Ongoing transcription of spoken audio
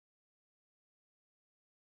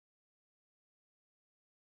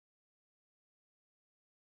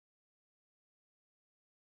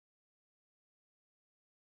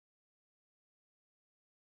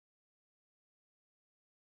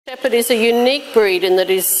Shepherd is a unique breed in that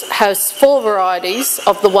it has 4 varieties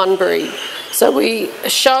of the one breed. So we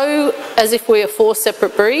show as if we are 4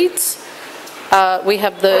 separate breeds. We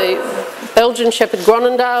have the Belgian Shepherd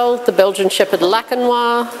Groenendael, the Belgian Shepherd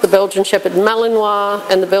Lacanois, the Belgian Shepherd Malinois,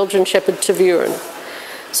 and the Belgian Shepherd Tervuren.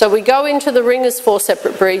 So we go into the ring as 4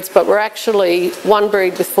 separate breeds, but we're actually one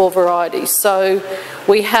breed with 4 varieties. So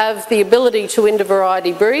we have the ability to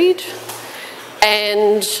inter-variety breed,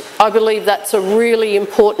 and I believe that's a really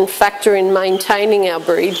important factor in maintaining our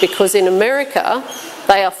breed, because in America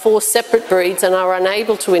they are 4 separate breeds and are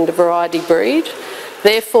unable to inter-variety breed.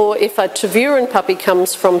 Therefore, if a Tervuren puppy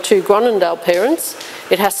comes from 2 Groenendael parents,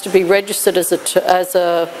 it has to be registered as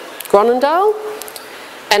a Groenendael,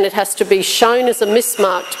 and it has to be shown as a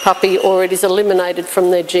mismarked puppy, or it is eliminated from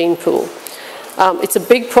their gene pool. It's a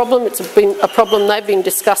big problem. It's been a problem they've been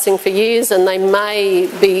discussing for years, and they may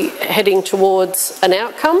be heading towards an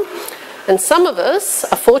outcome. And some of us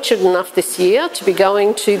are fortunate enough this year to be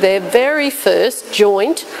going to their very first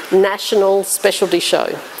joint national specialty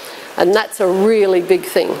show. And that's a really big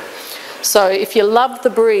thing. So if you love the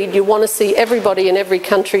breed, you want to see everybody in every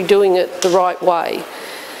country doing it the right way.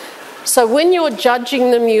 So when you're judging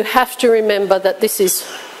them, you have to remember that this is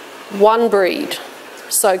one breed.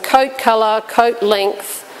 So coat colour, coat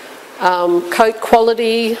length, coat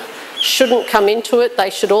quality shouldn't come into it. They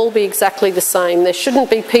should all be exactly the same. There shouldn't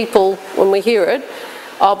be people, when we hear it,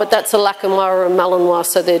 oh, but that's a Lacanois or a Malinois,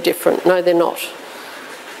 so they're different. No, they're not.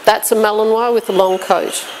 That's a Malinois with a long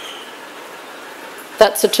coat.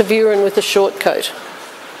 That's a Tervuren with a short coat.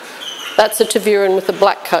 That's a Tervuren with a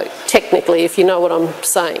black coat, technically, if you know what I'm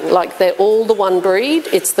saying. Like, they're all the one breed.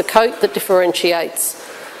 It's the coat that differentiates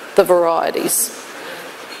the varieties.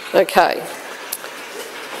 Okay.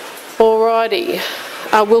 Alrighty.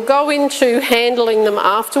 We'll go into handling them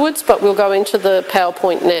afterwards, but we'll go into the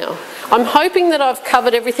PowerPoint now. I'm hoping that I've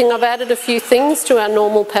covered everything. I've added a few things to our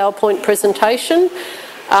normal PowerPoint presentation.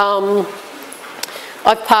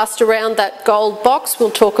 I've passed around that gold box.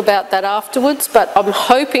 We'll talk about that afterwards, but I'm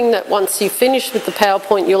hoping that once you finish with the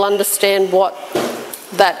PowerPoint, you'll understand what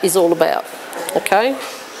that is all about. Okay?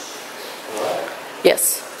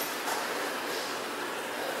 Yes.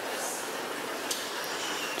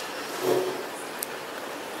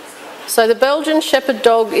 So the Belgian Shepherd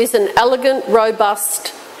dog is an elegant,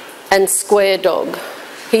 robust and square dog.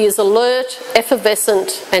 He is alert,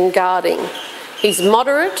 effervescent and guarding. He's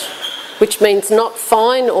moderate, which means not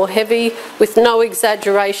fine or heavy, with no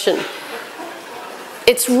exaggeration.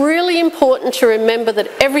 It's really important to remember that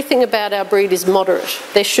everything about our breed is moderate.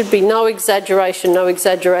 There should be no exaggeration, no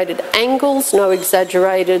exaggerated angles, no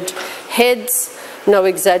exaggerated heads, no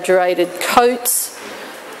exaggerated coats.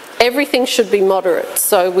 Everything should be moderate.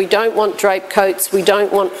 So we don't want drape coats, we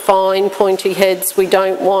don't want fine pointy heads, we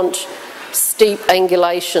don't want steep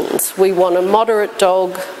angulations. We want a moderate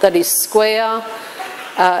dog that is square.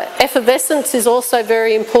 Effervescence is also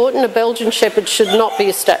very important. A Belgian Shepherd should not be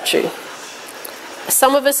a statue.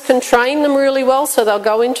 Some of us can train them really well, so they'll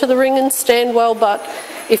go into the ring and stand well, but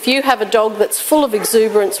if you have a dog that's full of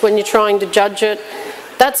exuberance when you're trying to judge it,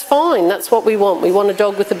 that's fine. That's what we want. We want a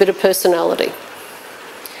dog with a bit of personality.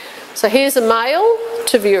 So here's a male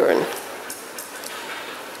Tervuren.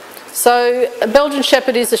 So a Belgian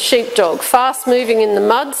Shepherd is a sheep dog, fast moving in the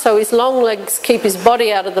mud, so his long legs keep his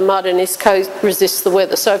body out of the mud and his coat resists the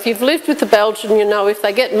weather. So if you've lived with a Belgian, you know if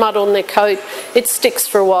they get mud on their coat, it sticks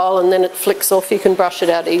for a while and then it flicks off. You can brush it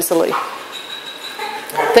out easily.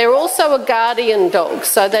 They're also a guardian dog,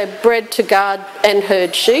 so they're bred to guard and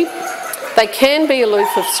herd sheep. They can be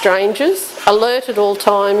aloof of strangers, alert at all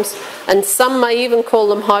times, and some may even call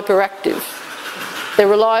them hyperactive. They're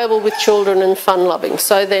reliable with children and fun-loving,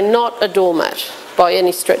 so they're not a doormat by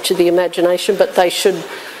any stretch of the imagination, but they should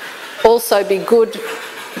also be good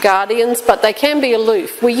guardians, but they can be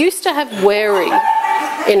aloof. We used to have wary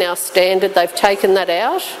in our standard. They've taken that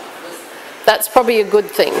out. That's probably a good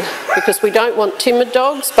thing, because we don't want timid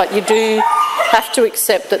dogs, but you do have to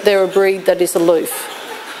accept that they're a breed that is aloof.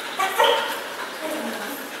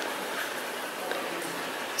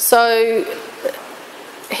 So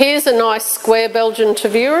here's a nice square Belgian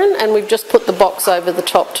Tervuren, and we've just put the box over the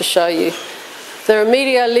top to show you. They're a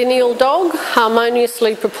mediolineal dog,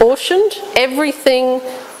 harmoniously proportioned. Everything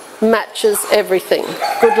matches everything.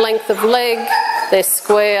 Good length of leg, they're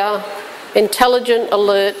square, intelligent,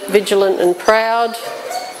 alert, vigilant and proud.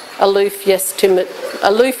 Aloof, yes, timid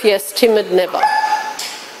never.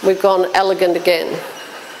 We've gone elegant again.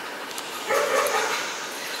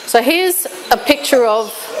 So here's a picture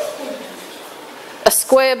of a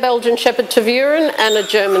square Belgian Shepherd Tervuren and a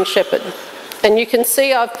German Shepherd. And you can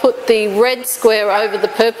see I've put the red square over the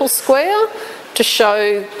purple square to to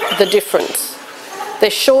show the difference. They're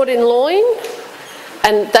short in loin,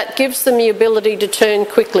 and that gives them the ability to turn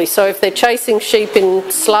quickly. So if they're chasing sheep in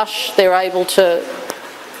slush, they're able to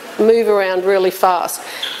move around really fast.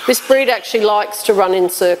 This breed actually likes to run in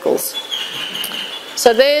circles.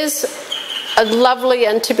 So there's a lovely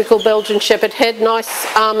and typical Belgian Shepherd head, nice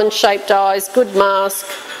almond-shaped eyes, good mask,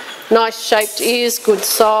 nice shaped ears, good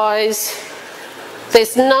size.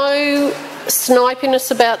 There's no snipiness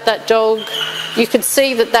about that dog. You can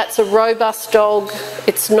see that that's a robust dog.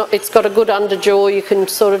 It's got a good underjaw, you can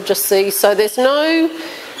sort of just see. So there's no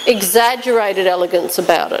exaggerated elegance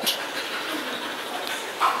about it.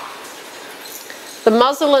 The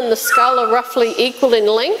muzzle and the skull are roughly equal in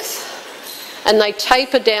length, and they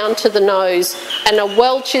taper down to the nose and are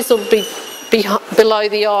well chiselled below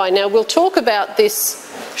the eye. Now we'll talk about this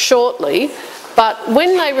shortly, but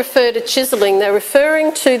when they refer to chiselling, they're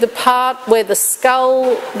referring to the part where the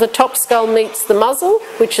skull, the top skull meets the muzzle,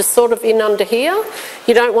 which is sort of in under here.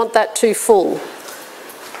 You don't want that too full.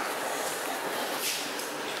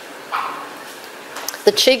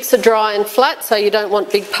 The cheeks are dry and flat, so you don't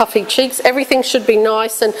want big puffy cheeks. Everything should be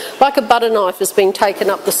nice and like a butter knife has been taken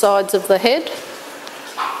up the sides of the head.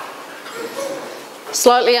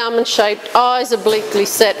 Slightly almond shaped, eyes obliquely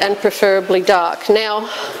set and preferably dark. Now,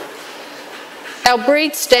 our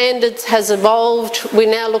breed standards has evolved. We're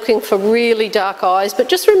now looking for really dark eyes, but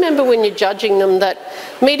just remember when you're judging them that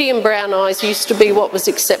medium brown eyes used to be what was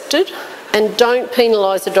accepted, and don't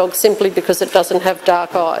penalise a dog simply because it doesn't have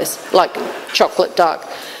dark eyes, like chocolate dark.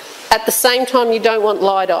 At the same time, you don't want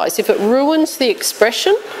light eyes. If it ruins the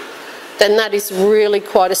expression, then that is really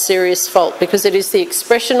quite a serious fault, because it is the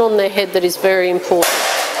expression on their head that is very important.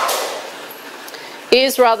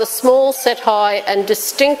 Ears rather small, set high, and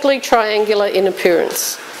distinctly triangular in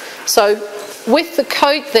appearance. So with the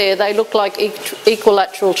coat there, they look like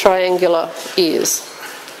equilateral triangular ears.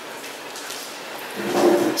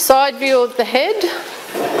 Side view of the head,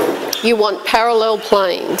 you want parallel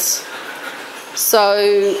planes. So,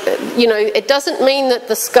 you know, it doesn't mean that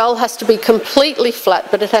the skull has to be completely flat,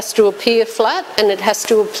 but it has to appear flat, and it has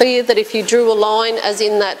to appear that if you drew a line, as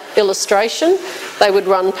in that illustration, they would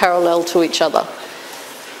run parallel to each other.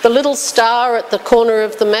 The little star at the corner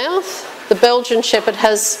of the mouth, the Belgian Shepherd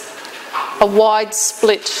has a wide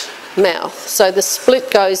split mouth, so the split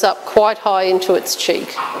goes up quite high into its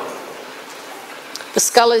cheek. The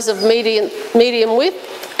skull is of medium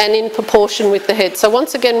width and in proportion with the head. So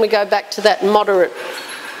once again we go back to that moderate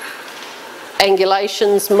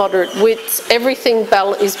angulations, moderate widths, everything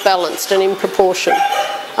is balanced and in proportion.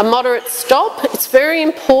 A moderate stop, it's very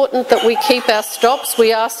important that we keep our stops.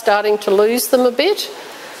 We are starting to lose them a bit.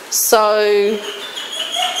 So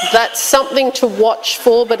that's something to watch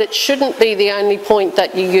for, but it shouldn't be the only point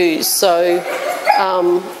that you use. So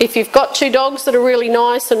if you've got two dogs that are really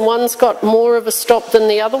nice and one's got more of a stop than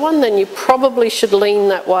the other one, then you probably should lean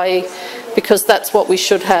that way, because that's what we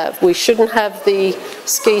should have. We shouldn't have the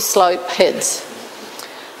ski slope heads.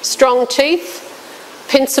 Strong teeth,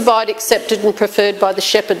 pincer bite accepted and preferred by the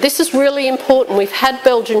shepherd. This is really important. We've had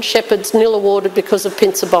Belgian Shepherds nil awarded because of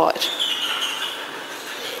pincer bite.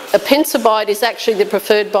 A pincer bite is actually the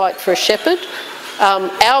preferred bite for a shepherd.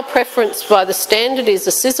 Our preference by the standard is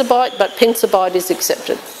a scissor bite, but pincer bite is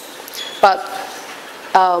accepted. But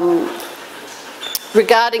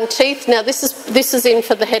regarding teeth, now this is in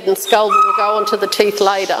for the head and skull, but we'll go on to the teeth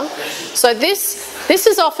later. So this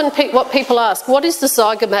is often what people ask, what is the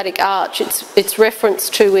zygomatic arch? It's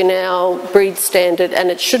referenced to in our breed standard,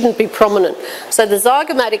 and it shouldn't be prominent. So the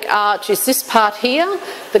zygomatic arch is this part here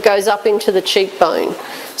that goes up into the cheekbone.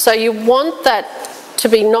 So you want that to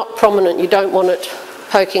be not prominent, you don't want it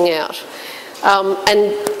poking out.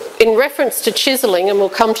 And in reference to chiselling, and we'll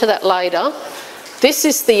come to that later, this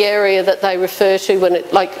is the area that they refer to when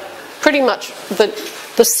it, like pretty much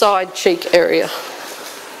the side cheek area.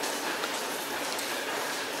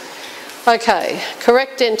 Okay,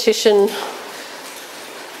 correct dentition.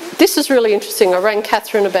 This is really interesting. I rang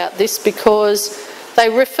Catherine about this because they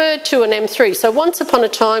referred to an M3. So once upon a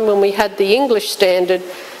time when we had the English standard,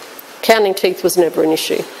 counting teeth was never an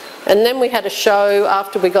issue. And then we had a show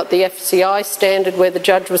after we got the FCI standard where the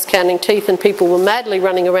judge was counting teeth and people were madly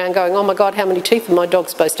running around going, oh my God, how many teeth are my dog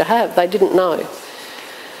supposed to have? They didn't know.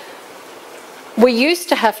 We used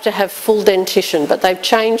to have full dentition, but they've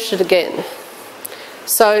changed it again.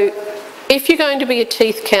 So if you're going to be a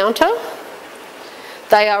teeth counter,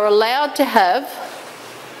 they are allowed to have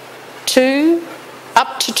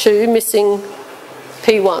up to two missing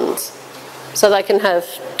P1s. So they can have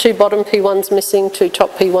two bottom P1s missing, two top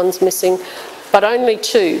P1s missing, but only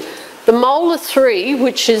two. The molar 3,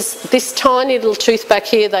 which is this tiny little tooth back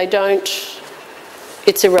here, they don't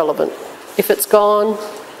it's irrelevant. If it's gone,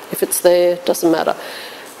 if it's there, doesn't matter.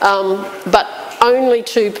 But only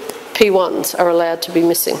 2 P1s are allowed to be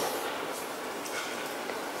missing.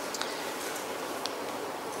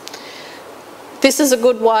 This is a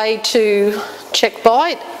good way to check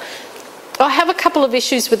bite. I have a couple of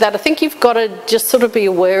issues with that. I think you've got to just sort of be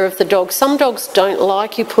aware of the dog. Some dogs don't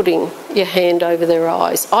like you putting your hand over their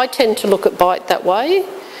eyes. I tend to look at bite that way,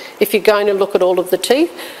 if you're going to look at all of the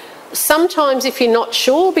teeth. Sometimes if you're not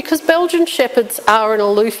sure, because Belgian Shepherds are an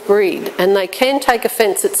aloof breed and they can take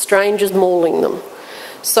offence at strangers mauling them.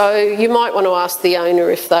 So you might want to ask the owner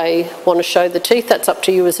if they want to show the teeth. That's up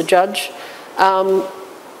to you as a judge.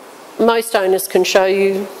 Most owners can show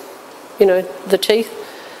you, the teeth.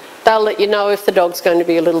 They'll let you know if the dog's going to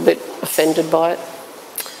be a little bit offended by it.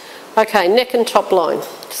 Okay, neck and top line.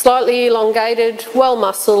 Slightly elongated, well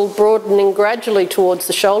muscled, broadening gradually towards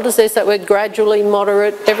the shoulders. There's that word, gradually,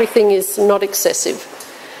 moderate. Everything is not excessive.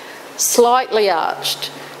 Slightly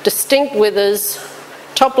arched, distinct withers,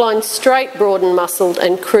 top line straight, broad and muscled,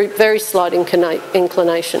 and croup, very slight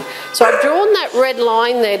inclination. So I've drawn that red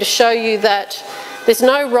line there to show you that there's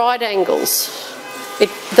no right angles.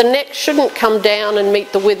 The neck shouldn't come down and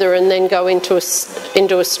meet the wither and then go into a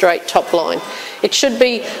straight top line. It should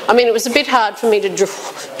be, it was a bit hard for me to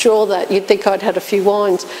draw that. You'd think I'd had a few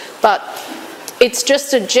wines. But it's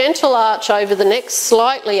just a gentle arch over the neck,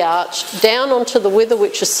 slightly arched, down onto the wither,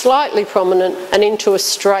 which is slightly prominent, and into a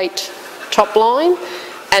straight top line,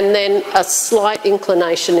 and then a slight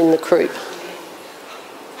inclination in the croup.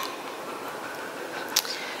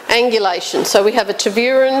 Angulation. So we have a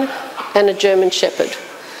Tervuren and a German Shepherd.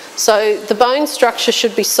 So the bone structure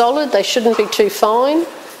should be solid, they shouldn't be too fine.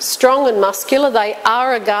 Strong and muscular, they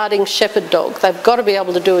are a guarding shepherd dog. They've got to be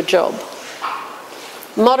able to do a job.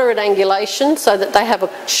 Moderate angulation, so that they have a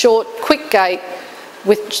short, quick gait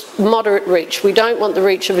with moderate reach. We don't want the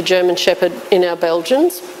reach of a German Shepherd in our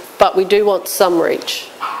Belgians, but we do want some reach.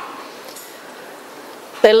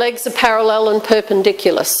 Their legs are parallel and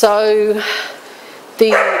perpendicular. So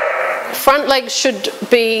the front legs should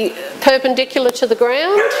be perpendicular to the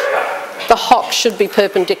ground. The hock should be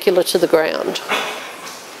perpendicular to the ground.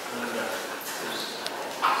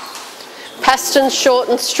 Pasterns short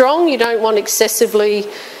and strong. You don't want excessive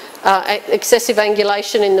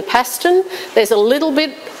angulation in the pastern. There's a little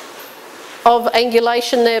bit of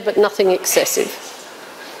angulation there, but nothing excessive.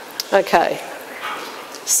 Okay.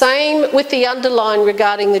 Same with the underline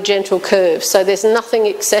regarding the gentle curve. So there's nothing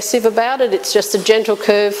excessive about it. It's just a gentle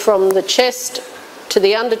curve from the chest to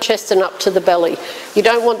the under chest and up to the belly. You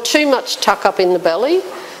don't want too much tuck up in the belly,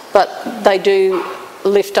 but they do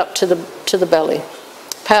lift up to the belly.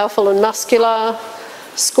 Powerful and muscular.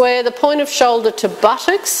 Square. The point of shoulder to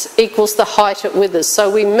buttocks equals the height it withers. So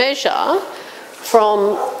we measure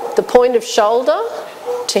from the point of shoulder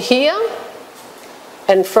to here,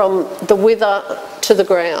 and from the wither to the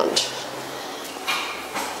ground.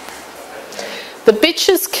 The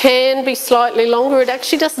bitches can be slightly longer. It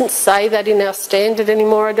actually doesn't say that in our standard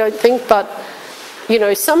anymore, I don't think, but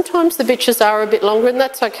sometimes the bitches are a bit longer, and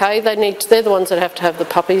that's okay. They're the ones that have to have the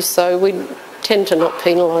puppies, so we tend to not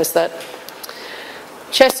penalise that.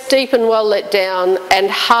 Chest deep and well let down, and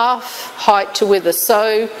half height to wither.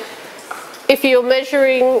 So if you're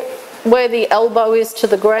measuring where the elbow is to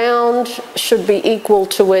the ground, should be equal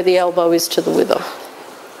to where the elbow is to the wither.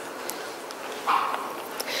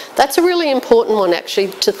 That's a really important one actually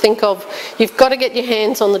to think of. You've got to get your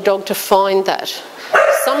hands on the dog to find that.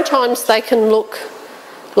 Sometimes they can look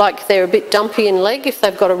like they're a bit dumpy in leg if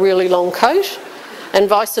they've got a really long coat, and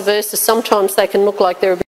vice versa. Sometimes they can look like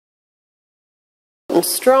they're a bit and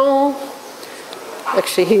strong.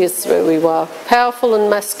 Actually, here's where we were. Powerful and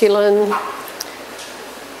masculine.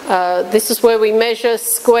 This is where we measure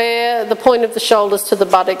square, the point of the shoulders to the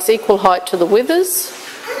buttocks, equal height to the withers.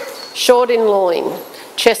 Short in loin.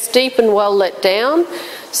 Chest deep and well let down.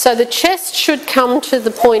 So the chest should come to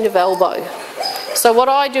the point of elbow. So what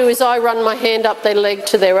I do is I run my hand up their leg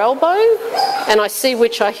to their elbow, and I see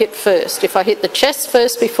which I hit first. If I hit the chest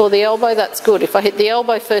first before the elbow, that's good. If I hit the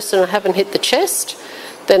elbow first and I haven't hit the chest,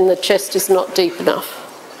 then the chest is not deep enough.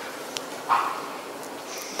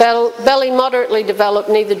 Belly moderately developed,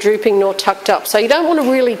 neither drooping nor tucked up. So you don't want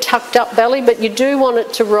a really tucked up belly, but you do want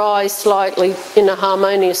it to rise slightly in a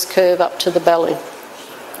harmonious curve up to the belly.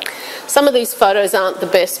 Some of these photos aren't the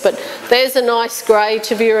best, but there's a nice grey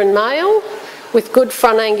Tervuren male with good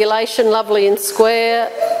front angulation, lovely and square,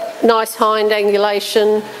 nice hind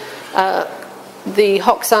angulation. The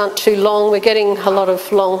hocks aren't too long. We're getting a lot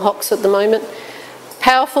of long hocks at the moment.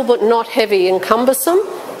 Powerful but not heavy and cumbersome.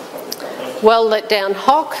 Well let down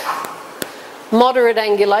hock, moderate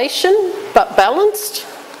angulation, but balanced.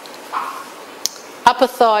 Upper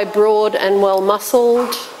thigh broad and well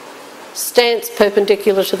muscled. Stance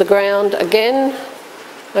perpendicular to the ground again.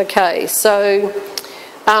 Okay, so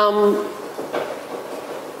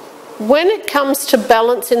when it comes to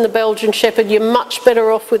balance in the Belgian Shepherd, you're much better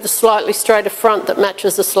off with a slightly straighter front that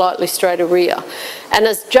matches a slightly straighter rear. And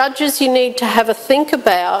as judges, you need to have a think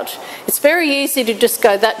about, it's very easy to just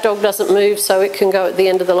go, that dog doesn't move, so it can go at the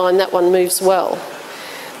end of the line, that one moves well.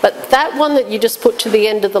 But that one that you just put to the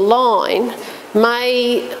end of the line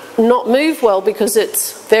may not move well because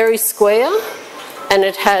it's very square and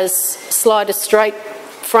it has slighter straight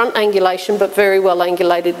front angulation but very well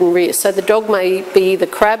angulated in rear. So the dog may be either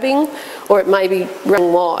crabbing or it may be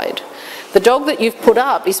running wide. The dog that you've put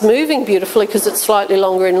up is moving beautifully because it's slightly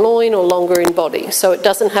longer in loin or longer in body, so it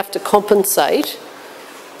doesn't have to compensate.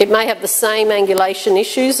 It may have the same angulation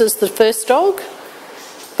issues as the first dog,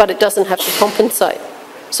 but it doesn't have to compensate.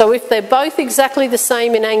 So if they're both exactly the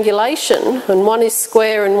same in angulation, and one is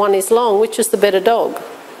square and one is long, which is the better dog?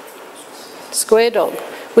 Square dog.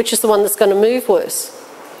 Which is the one that's going to move worse?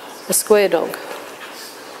 A square dog.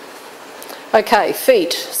 Okay,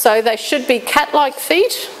 feet. So they should be cat-like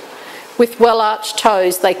feet with well-arched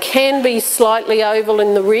toes. They can be slightly oval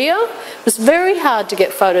in the rear. It's very hard to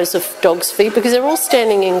get photos of dogs' feet because they're all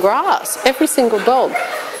standing in grass, every single dog.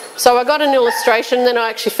 So I got an illustration, then I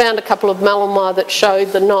actually found a couple of Malinois that showed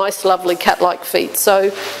the nice, lovely cat-like feet.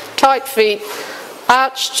 So tight feet,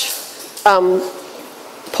 arched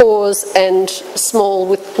paws and small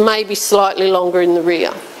with maybe slightly longer in the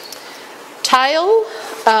rear. Tail.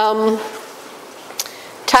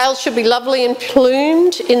 Tail should be lovely and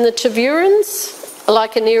plumed in the Tervuurens,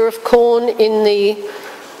 like an ear of corn in the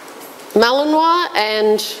Malinois,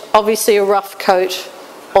 and obviously a rough coat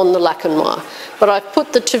on the Lacanois. But I've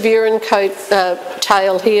put the Tervuuren coat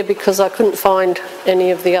tail here because I couldn't find any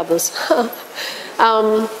of the others.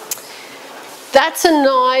 That's a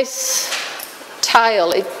nice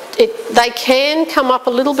tail. They can come up a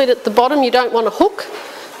little bit at the bottom. You don't want to hook,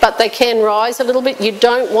 but they can rise a little bit. You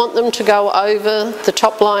don't want them to go over the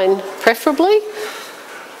top line preferably.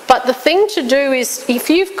 But the thing to do is, if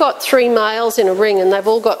you've got 3 males in a ring and they've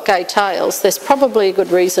all got gay tails, there's probably a good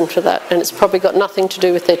reason for that, and it's probably got nothing to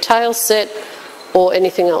do with their tail set or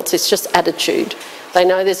anything else. It's just attitude. They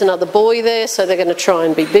know there's another boy there, so they're going to try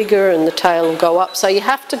and be bigger and the tail will go up. So you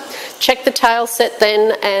have to check the tail set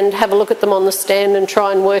then and have a look at them on the stand and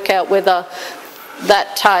try and work out whether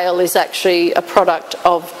that tail is actually a product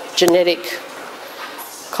of genetic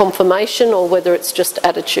conformation or whether it's just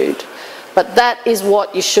attitude. But that is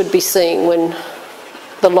what you should be seeing when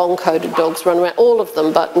the long-coated dogs run around. All of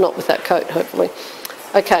them, but not with that coat, hopefully.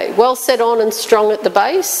 Okay, well set on and strong at the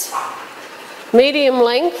base. Medium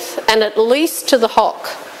length and at least to the hock.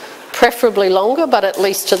 Preferably longer, but at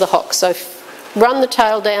least to the hock. So run the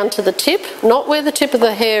tail down to the tip, not where the tip of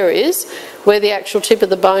the hair is, where the actual tip of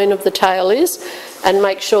the bone of the tail is, and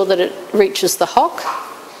make sure that it reaches the hock.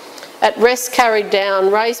 At rest, carried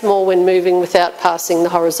down, raise more when moving without passing the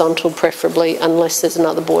horizontal preferably, unless there's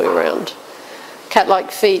another boy around. Cat-like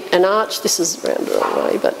feet and arch, this is round the wrong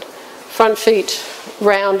way, but front feet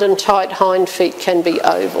round and tight, hind feet can be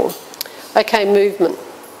oval. Okay, movement.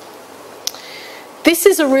 This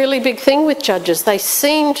is a really big thing with judges. They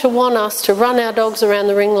seem to want us to run our dogs around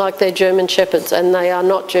the ring like they're German Shepherds, and they are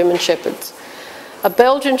not German Shepherds. A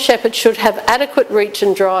Belgian Shepherd should have adequate reach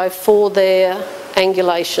and drive for their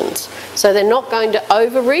angulations. So they're not going to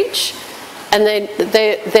overreach, and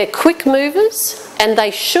they're quick movers, and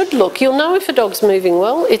they should look, you'll know if a dog's moving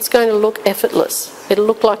well, it's going to look effortless. It'll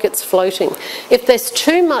look like it's floating. If there's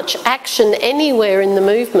too much action anywhere in the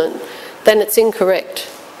movement, then it's incorrect.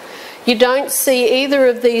 You don't see either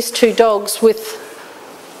of these two dogs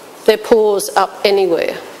with their paws up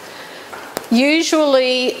anywhere.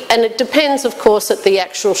 Usually, and it depends of course at the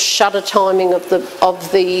actual shutter timing of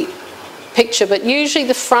the picture, but usually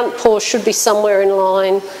the front paw should be somewhere in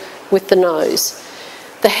line with the nose.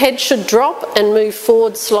 The head should drop and move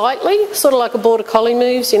forward slightly, sort of like a border collie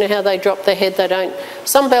moves. You know how they drop their head, they don't.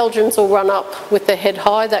 Some Belgians will run up with their head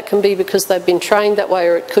high. That can be because they've been trained that way,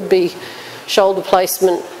 or it could be shoulder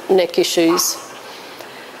placement, neck issues.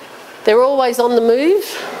 They're always on the move.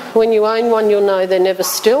 When you own one, you'll know they're never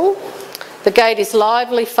still. The gait is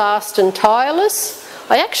lively, fast and tireless.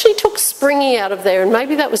 I actually took springy out of there, and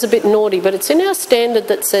maybe that was a bit naughty, but it's in our standard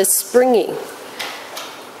that says springy.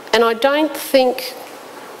 And I don't think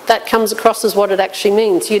that comes across as what it actually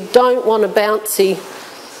means. You don't want a bouncy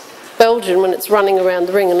Belgian when it's running around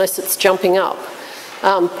the ring unless it's jumping up.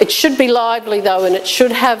 It should be lively though, and it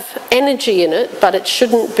should have energy in it, but it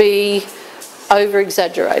shouldn't be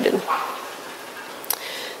over-exaggerated.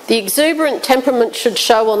 The exuberant temperament should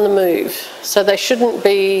show on the move, so they shouldn't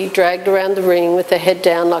be dragged around the ring with their head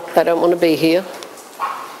down like they don't want to be here.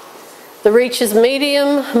 The reach is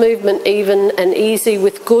medium, movement even and easy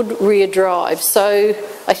with good rear drive. So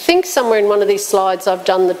I think somewhere in one of these slides I've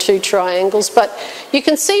done the two triangles, but you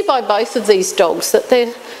can see by both of these dogs that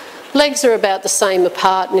their legs are about the same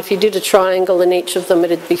apart, and if you did a triangle in each of them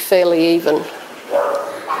it'd be fairly even.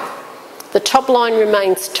 The top line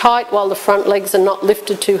remains tight while the front legs are not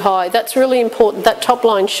lifted too high. That's really important. That top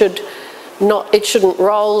line shouldn't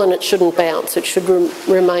roll and it shouldn't bounce. It should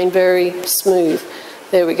remain very smooth.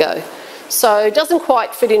 There we go. So it doesn't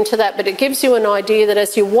quite fit into that, but it gives you an idea that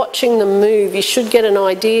as you're watching them move, you should get an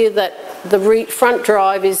idea that the front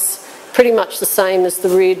drive is pretty much the same as the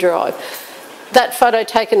rear drive. That photo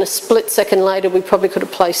taken a split second later, we probably could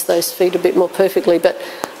have placed those feet a bit more perfectly, but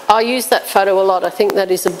I use that photo a lot. I think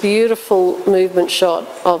that is a beautiful movement shot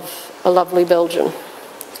of a lovely Belgian.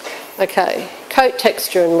 Okay, coat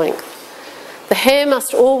texture and length. The hair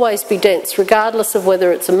must always be dense, regardless of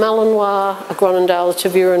whether it's a Malinois, a Groenendael, a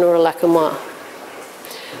Tervuren or a Lacanois.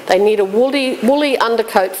 They need a woolly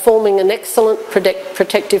undercoat forming an excellent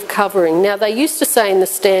protective covering. Now, they used to say in the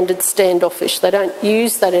standard standoffish. They don't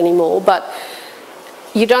use that anymore, but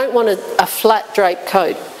you don't want a flat drape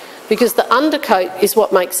coat, because the undercoat is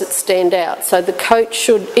what makes it stand out. So the coat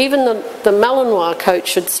should, even the Malinois coat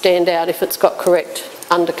should stand out if it's got correct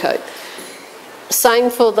undercoat. Same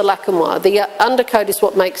for the Lacanois. The undercoat is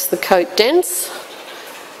what makes the coat dense.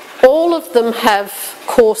 All of them have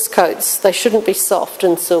coarse coats. They shouldn't be soft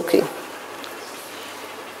and silky.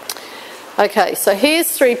 Okay, so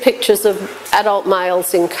here's 3 pictures of adult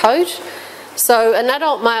males in coat. So an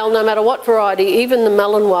adult male, no matter what variety, even the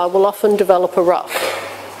Malinois, will often develop a ruff.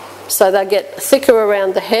 So they get thicker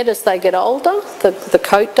around the head as they get older, the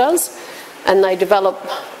coat does, and they develop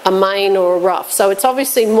a mane or a ruff. So it's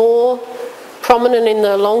obviously more prominent in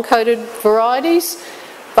the long-coated varieties,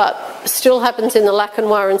 but still happens in the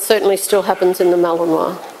Lacanois and certainly still happens in the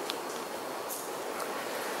Malinois.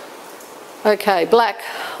 Okay, black.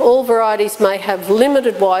 All varieties may have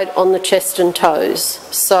limited white on the chest and toes.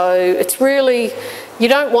 So it's really, you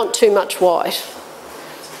don't want too much white.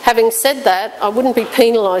 Having said that, I wouldn't be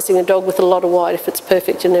penalising a dog with a lot of white if it's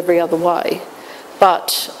perfect in every other way.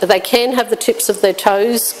 But they can have the tips of their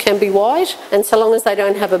toes can be white, and so long as they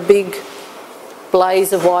don't have a big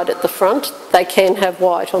blaze of white at the front, they can have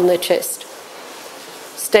white on their chest.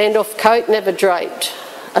 Standoff coat, never draped.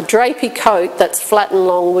 A drapey coat that's flat and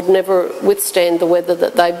long would never withstand the weather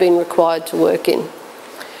that they've been required to work in.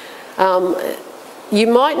 You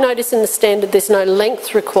might notice in the standard there's no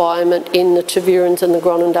length requirement in the Tervurens and the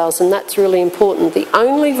Groenendaels, and that's really important. The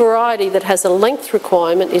only variety that has a length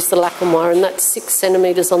requirement is the Lacanois, and that's 6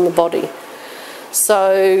 centimetres on the body.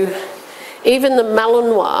 So even the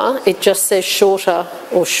Malinois, it just says shorter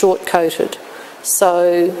or short-coated.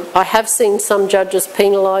 So I have seen some judges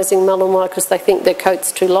penalising Malinois because they think their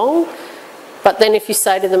coat's too long. But then if you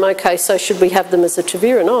say to them, okay, so should we have them as a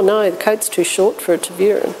Tervuren? Oh no, the coat's too short for a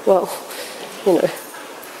Tervuren. Well, you know.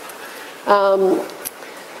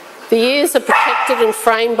 The ears are protected and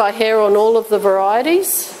framed by hair on all of the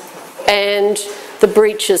varieties, and the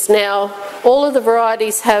breeches. Now, all of the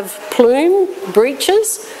varieties have plume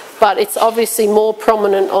breeches, but it's obviously more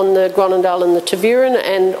prominent on the Groenendael and the Tervuren,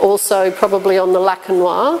 and also probably on the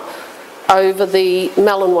Lacanois over the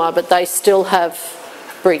Malinois, but they still have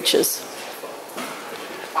breeches.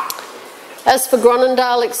 As for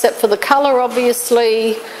Groenendael, except for the colour,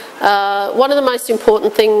 obviously, one of the most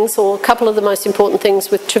important things, or a couple of the most important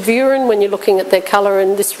things with Tervuren when you're looking at their colour,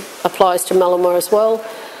 and this applies to Malinois as well,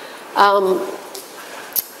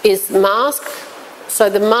 is mask. So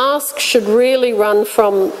the mask should really run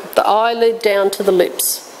from the eyelid down to the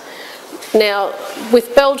lips. Now,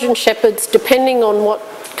 with Belgian Shepherds, depending on what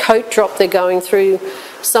coat drop they're going through,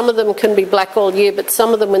 some of them can be black all year, but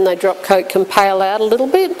some of them, when they drop coat, can pale out a little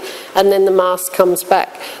bit, and then the mask comes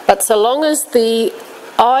back. But so long as the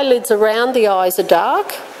eyelids around the eyes are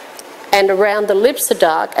dark and around the lips are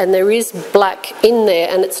dark, and there is black in there,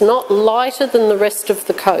 and it's not lighter than the rest of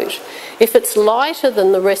the coat. If it's lighter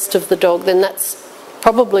than the rest of the dog, then that's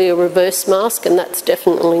probably a reverse mask, and that's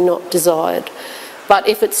definitely not desired. But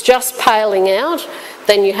if it's just paling out,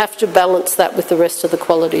 then you have to balance that with the rest of the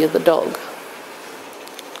quality of the dog.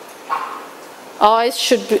 Ears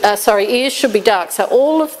should be dark. So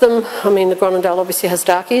all of them, I mean, the Groenendael obviously has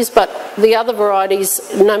dark ears, but the other varieties,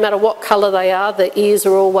 no matter what colour they are, the ears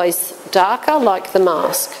are always darker, like the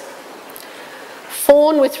mask.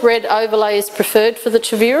 Fawn with red overlay is preferred for the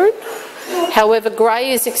Tervuren. However, grey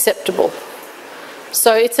is acceptable.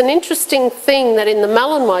 So it's an interesting thing that in the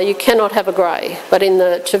Malinois you cannot have a grey, but in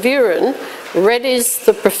the Tervuren, red is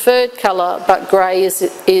the preferred colour, but grey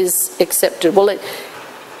is accepted. Well,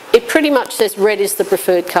 it pretty much says red is the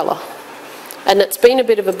preferred colour. And it's been a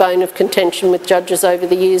bit of a bone of contention with judges over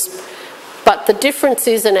the years. But the difference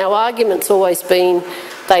is, and our argument's always been,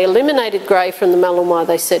 they eliminated grey from the Malinois,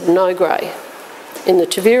 they said no grey. In the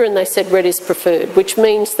Tervuren they said red is preferred, which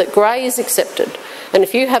means that grey is accepted. And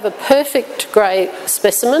if you have a perfect grey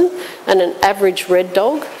specimen and an average red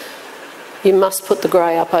dog, you must put the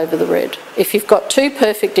grey up over the red. If you've got two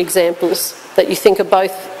perfect examples that you think are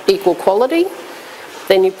both equal quality,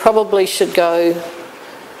 then you probably should go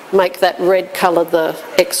make that red colour the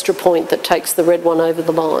extra point that takes the red one over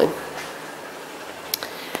the line.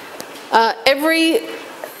 Every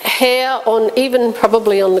hair on, even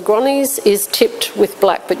probably on the Gronnies, is tipped with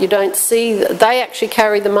black, but you don't see, they actually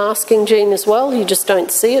carry the masking gene as well, you just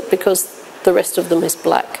don't see it because the rest of them is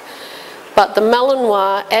black. But the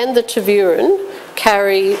Malinois and the Tervuren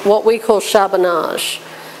carry what we call charbonnage.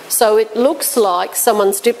 So it looks like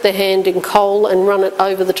someone's dipped their hand in coal and run it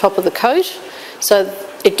over the top of the coat. So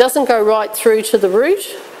it doesn't go right through to the root,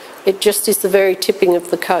 it just is the very tipping of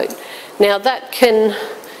the coat. Now that can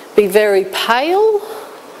be very pale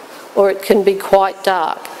or it can be quite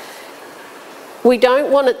dark. We don't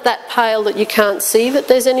want it that pale that you can't see that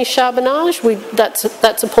there's any charbonnage.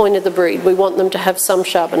 That's a point of the breed. We want them to have some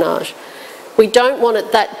charbonnage. We don't want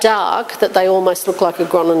it that dark that they almost look like a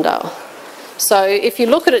Groenendael. So if you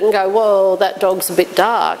look at it and go, whoa, that dog's a bit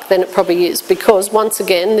dark, then it probably is, because once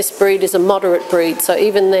again, this breed is a moderate breed, so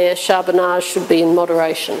even their charbonnage should be in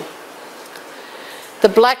moderation. The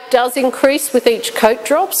black does increase with each coat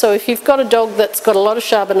drop, so if you've got a dog that's got a lot of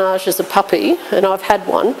charbonnage as a puppy, and I've had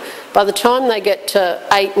one, by the time they get to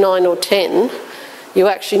 8, 9 or 10, you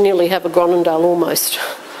actually nearly have a Groenendael almost,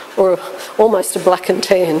 or almost a black and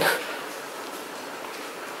tan.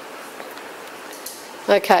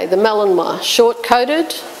 Okay, the Malinois,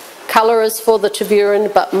 short-coated, colour is for the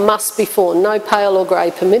Tervuren, but must be fawn, no pale or grey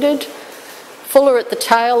permitted. Fuller at the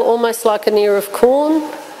tail, almost like an ear of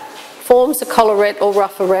corn. Forms a collarette or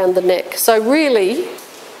ruff around the neck. So really,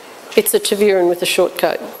 it's a Tervuren with a short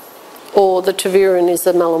coat, or the Tervuren is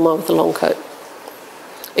the Malinois with a long coat,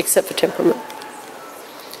 except for temperament.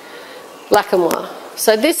 Lacquemois.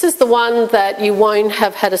 So this is the one that you won't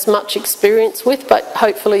have had as much experience with, but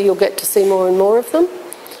hopefully you'll get to see more and more of them.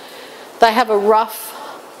 They have a rough,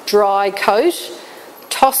 dry coat,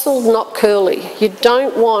 tousled, not curly. You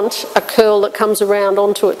don't want a curl that comes around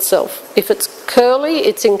onto itself. If it's curly,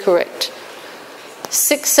 it's incorrect.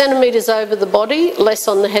 6 centimetres over the body, less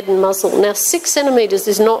on the head and muzzle. Now 6 centimetres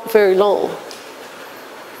is not very long.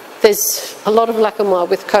 There's a lot of Lacquemois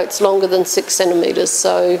with coats longer than 6 centimetres,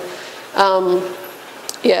 so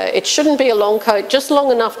yeah, it shouldn't be a long coat, just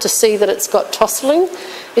long enough to see that it's got tosseling.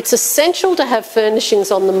 It's essential to have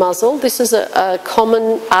furnishings on the muzzle. This is a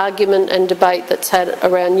common argument and debate that's had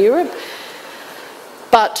around Europe.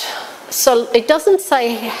 But so it doesn't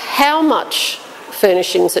say how much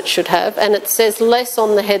furnishings it should have, and it says less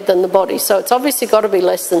on the head than the body. So it's obviously got to be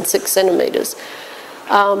less than 6 centimetres.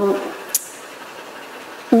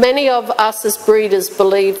 Many of us as breeders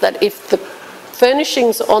believe that if the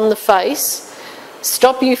furnishings on the face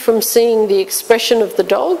stop you from seeing the expression of the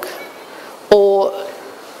dog or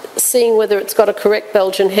seeing whether it's got a correct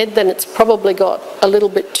Belgian head, then it's probably got a little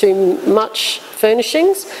bit too much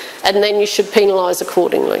furnishings, and then you should penalise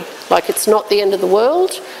accordingly. Like, it's not the end of the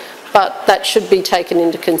world, but that should be taken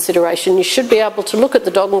into consideration. You should be able to look at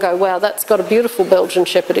the dog and go, wow, that's got a beautiful Belgian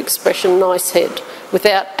Shepherd expression, nice head,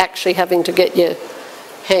 without actually having to get your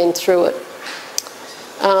hand through it.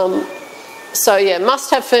 So yeah,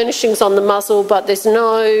 must have furnishings on the muzzle, but there's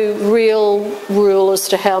no real rule as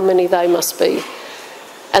to how many they must be.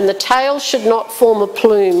 And the tail should not form a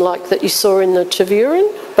plume like that you saw in the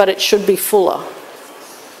Tervuren, but it should be fuller.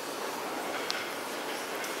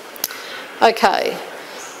 Okay,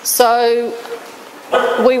 so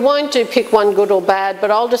we won't do pick one good or bad,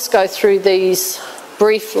 but I'll just go through these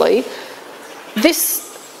briefly.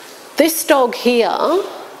 This dog here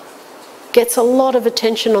gets a lot of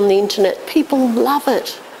attention on the internet. People love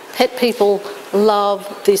it. Pet people love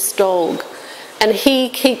this dog. And he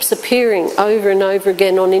keeps appearing over and over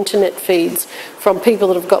again on internet feeds from people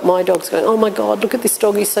that have got my dogs going, oh my God, look at this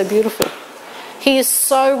dog, he's so beautiful. He is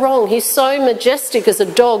so wrong. He's so majestic as a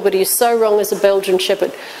dog, but he is so wrong as a Belgian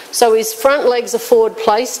Shepherd. So his front legs are forward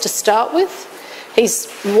placed to start with. He's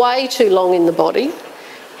way too long in the body.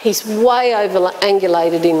 He's way over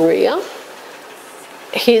angulated in rear.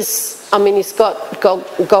 he's got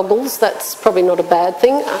goggles, that's probably not a bad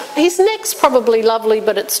thing. His neck's probably lovely,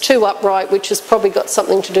 but it's too upright, which has probably got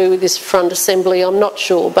something to do with his front assembly, I'm not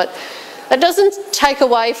sure. But it doesn't take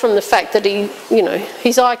away from the fact that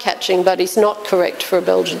he's eye-catching, but he's not correct for a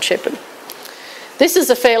Belgian Shepherd. This is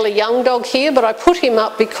a fairly young dog here, but I put him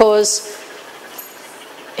up because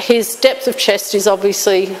his depth of chest is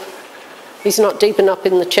obviously, he's not deep enough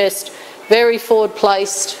in the chest, very forward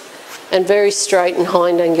placed and very straight and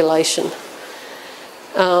hind angulation.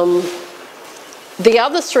 The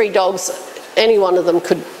other three dogs, any one of them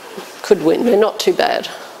could win, they're not too bad.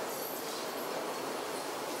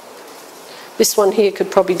 This one here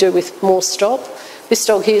could probably do with more stop. This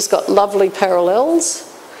dog here's got lovely parallels.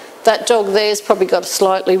 That dog there's probably got a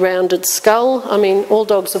slightly rounded skull. I mean, all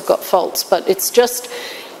dogs have got faults, but it's just,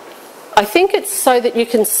 I think it's so that you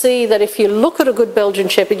can see that if you look at a good Belgian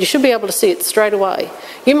Shepherd, you should be able to see it straight away.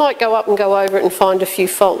 You might go up and go over it and find a few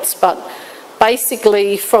faults, but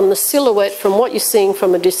basically from the silhouette, from what you're seeing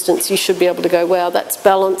from a distance, you should be able to go, wow, that's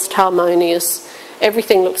balanced, harmonious,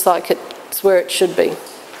 everything looks like it's where it should be.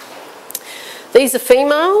 These are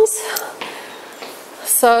females.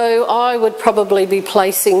 So I would probably be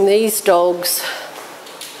placing these dogs,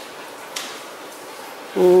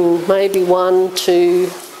 maybe 1, 2,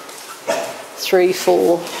 3,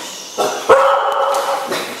 4,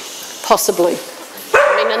 possibly.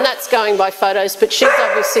 I mean, and that's going by photos, but she's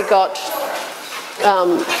obviously got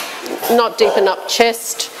not deep enough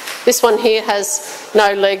chest. This one here has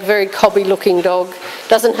no leg, very cobby looking dog,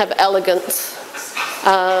 doesn't have elegance.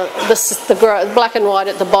 This is the black and white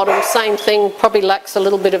at the bottom, same thing, probably lacks a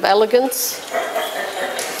little bit of elegance.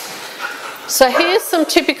 So here's some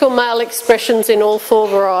typical male expressions in all 4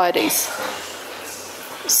 varieties.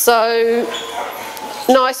 So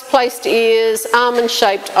nice placed ears, almond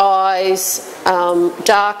shaped eyes,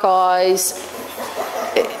 dark eyes,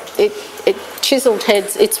 chiselled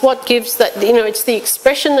heads. It's what gives that, it's the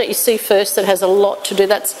expression that you see first that has a lot to do.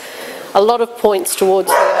 That's a lot of points towards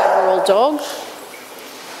the overall dog.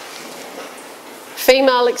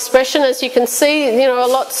 Female expression, as you can see, a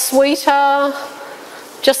lot sweeter,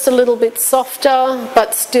 just a little bit softer,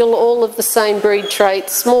 but still all of the same breed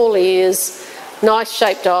traits. Small ears, nice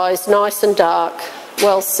shaped eyes, nice and dark,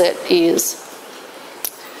 well set ears.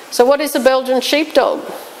 So what is a Belgian sheepdog?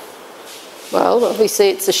 Well, obviously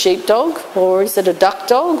it's a sheepdog, or is it a duck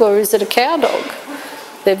dog, or is it a cow dog?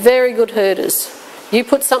 They're very good herders. You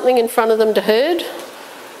put something in front of them to herd,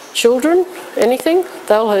 children, anything,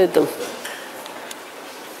 they'll herd them.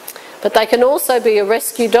 But they can also be a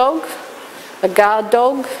rescue dog, a guard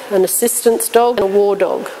dog, an assistance dog, and a war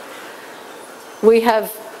dog. We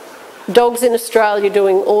have dogs in Australia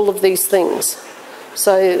doing all of these things.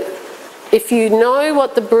 So if you know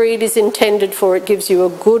what the breed is intended for, it gives you a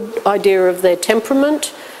good idea of their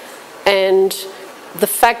temperament and the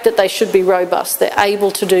fact that they should be robust. They're able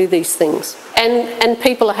to do these things. And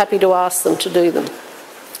people are happy to ask them to do them.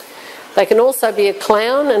 They can also be a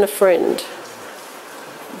clown and a friend.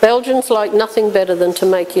 Belgians like nothing better than to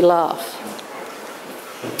make you laugh.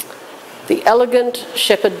 The elegant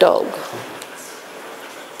shepherd dog.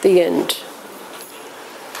 The end.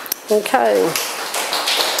 Okay.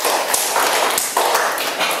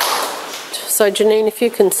 So Janine, if you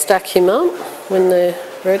can stack him up when they're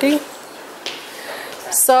ready.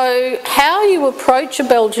 So how you approach a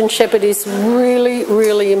Belgian Shepherd is really,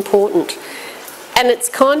 really important. And it's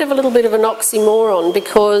kind of a little bit of an oxymoron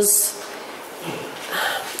because,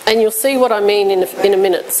 and you'll see what I mean in a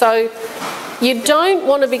minute. So you don't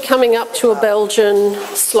want to be coming up to a Belgian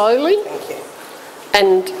slowly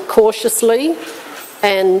and cautiously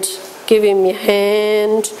and give him your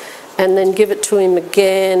hand and then give it to him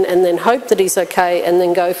again and then hope that he's okay and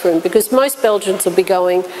then go for him. Because most Belgians will be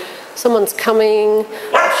going, someone's coming,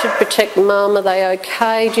 I should protect mum, are they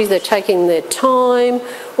okay? Gee, they're taking their time.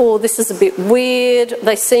 Or this is a bit weird,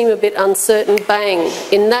 they seem a bit uncertain. Bang,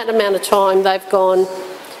 in that amount of time they've gone,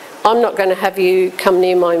 I'm not going to have you come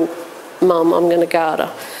near my mum, I'm going to guard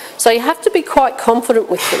her. So you have to be quite confident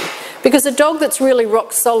with them, because a dog that's really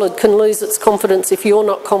rock solid can lose its confidence if you're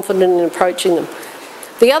not confident in approaching them.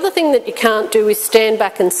 The other thing that you can't do is stand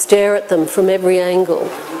back and stare at them from every angle,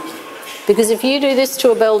 because if you do this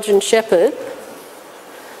to a Belgian Shepherd,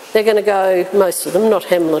 they're going to go, most of them, not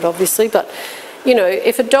Hamlet obviously, but you know,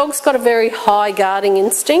 if a dog's got a very high guarding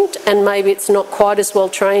instinct and maybe it's not quite as well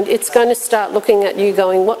trained, it's going to start looking at you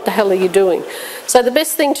going, what the hell are you doing? So the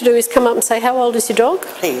best thing to do is come up and say, how old is your dog?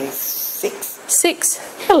 He's 6. 6.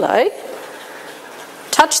 Hello.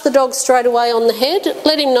 Touch the dog straight away on the head,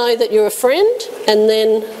 let him know that you're a friend, and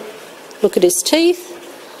then look at his teeth,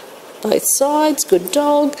 both sides, good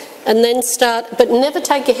dog, and then start, but never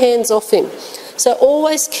take your hands off him. So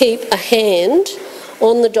always keep a hand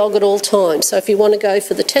on the dog at all times. So if you want to go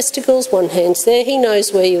for the testicles, one hand's there, he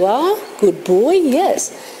knows where you are, good boy,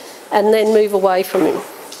 yes, and then move away from him.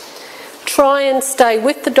 Try and stay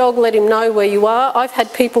with the dog, let him know where you are. I've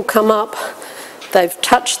had people come up, they've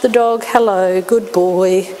touched the dog, hello, good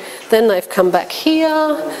boy, then they've come back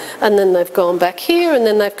here, and then they've gone back here, and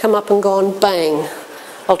then they've come up and gone, bang,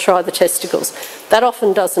 I'll try the testicles. That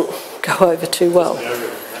often doesn't go over too well.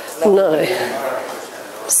 No.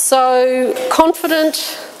 So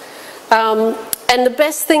confident, and the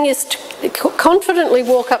best thing is to confidently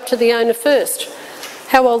walk up to the owner first.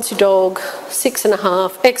 How old's your dog?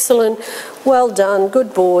 6.5. Excellent. Well done.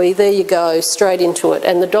 Good boy. There you go. Straight into it.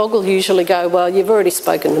 And the dog will usually go, well, you've already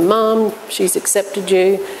spoken to Mum. She's accepted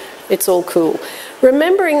you. It's all cool.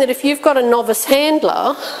 Remembering that if you've got a novice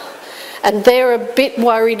handler and they're a bit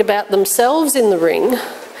worried about themselves in the ring,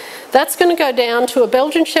 that's going to go down to a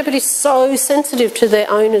Belgian Shepherd is so sensitive to their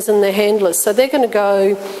owners and their handlers. So they're going to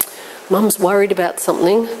go, Mum's worried about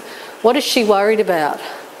something. What is she worried about?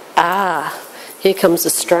 Ah, here comes a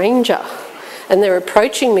stranger. And they're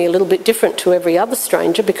approaching me a little bit different to every other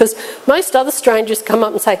stranger, because most other strangers come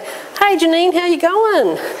up and say, hey Janine, how you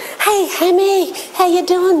going? Hey Hammy, how you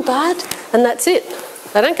doing, bud? And that's it.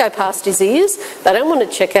 They don't go past his ears. They don't want to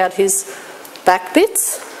check out his back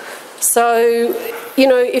bits. So, you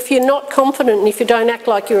know, if you're not confident and if you don't act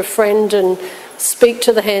like you're a friend and speak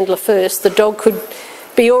to the handler first, the dog could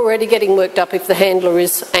be already getting worked up if the handler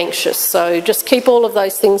is anxious. So just keep all of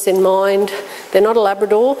those things in mind. They're not a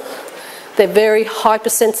Labrador. They're very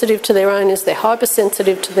hypersensitive to their owners. They're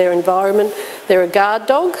hypersensitive to their environment. They're a guard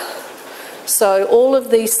dog. So all of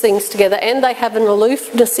these things together, and they have an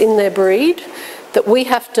aloofness in their breed that we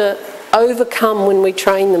have to overcome when we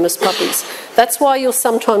train them as puppies. That's why you'll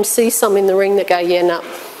sometimes see some in the ring that go, yeah, no,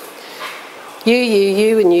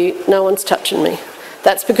 you, and you, no one's touching me.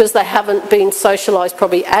 That's because they haven't been socialised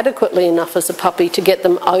probably adequately enough as a puppy to get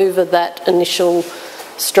them over that initial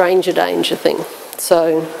stranger danger thing.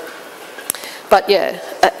 So, but yeah,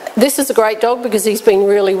 this is a great dog because he's been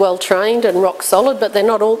really well trained and rock solid, but they're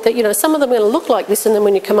not all, you know, some of them are going to look like this and then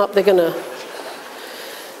when you come up they're going to,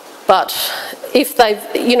 but if they've,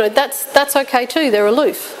 you know, that's okay too, they're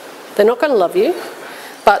aloof. They're not going to love you,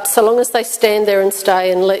 but so long as they stand there and stay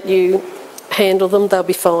and let you handle them, they'll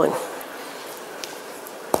be fine.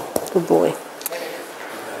 Good boy.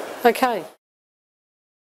 Okay.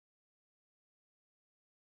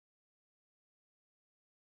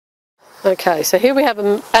 Okay, so here we have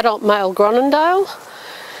an adult male Groenendael.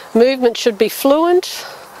 Movement should be fluent.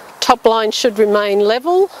 Top line should remain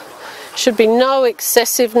level. Should be no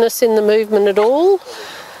excessiveness in the movement at all.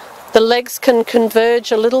 The legs can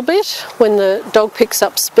converge a little bit when the dog picks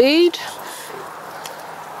up speed.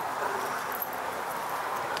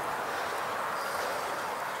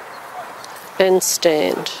 And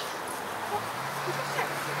stand.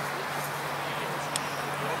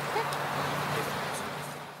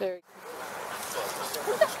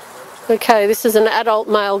 Okay, this is an adult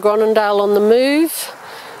male Groenendael on the move.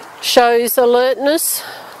 Shows alertness,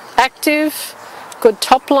 active, good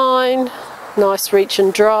top line, nice reach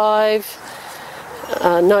and drive,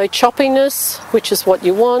 no choppiness, which is what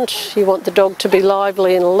you want. You want the dog to be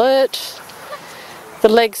lively and alert. The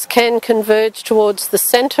legs can converge towards the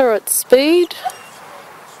centre at speed.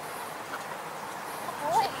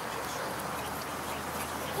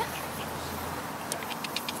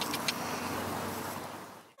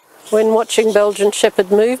 When watching Belgian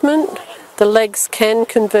Shepherd movement, the legs can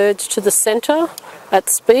converge to the centre at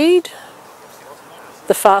speed.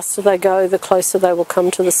 The faster they go, the closer they will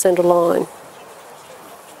come to the centre line.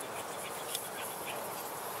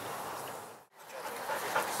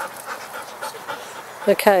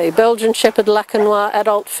 Okay, Belgian Shepherd Lacanois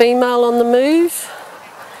adult female on the move.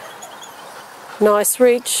 Nice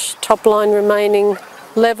reach, top line remaining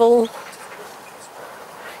level.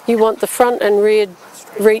 You want the front and rear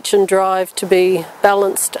reach and drive to be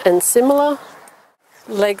balanced and similar.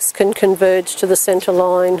 Legs can converge to the centre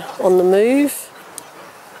line on the move.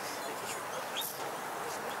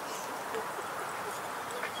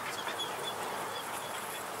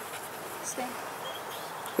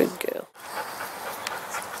 Good girl.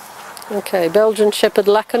 Okay, Belgian Shepherd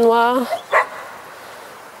Lacanois.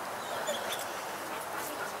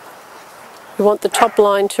 You want the top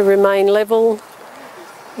line to remain level.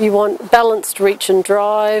 You want balanced reach and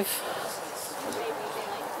drive.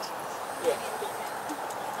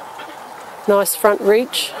 Nice front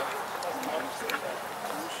reach.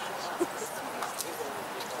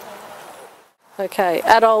 Okay,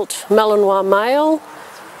 adult Malinois male.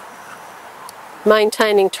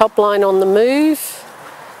 Maintaining top line on the move.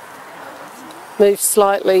 Move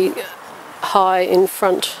slightly high in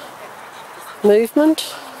front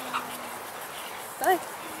movement. Bye.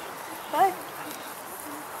 Bye.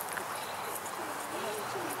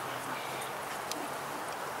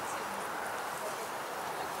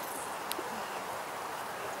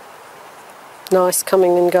 Nice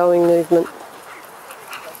coming and going movement.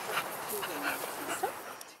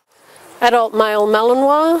 Adult male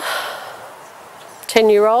Malinois,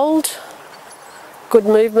 10-year-old, good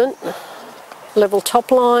movement, level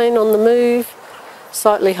top line on the move,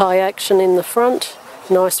 slightly high action in the front,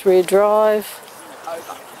 nice rear drive.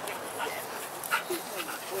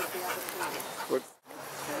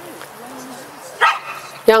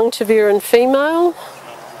 Young Tervuren female,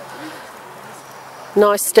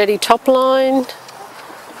 nice steady top line,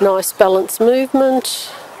 nice balanced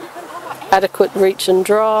movement, adequate reach and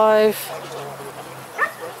drive.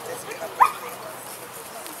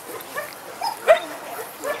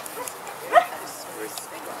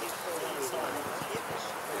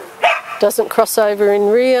 Doesn't cross over in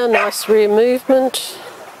rear, nice rear movement,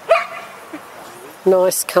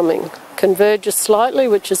 nice coming. Converges slightly,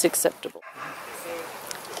 which is acceptable.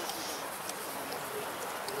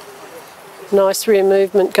 Nice rear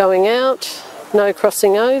movement going out, no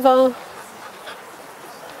crossing over.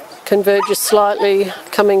 Converges slightly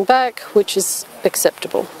coming back, which is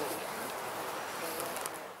acceptable.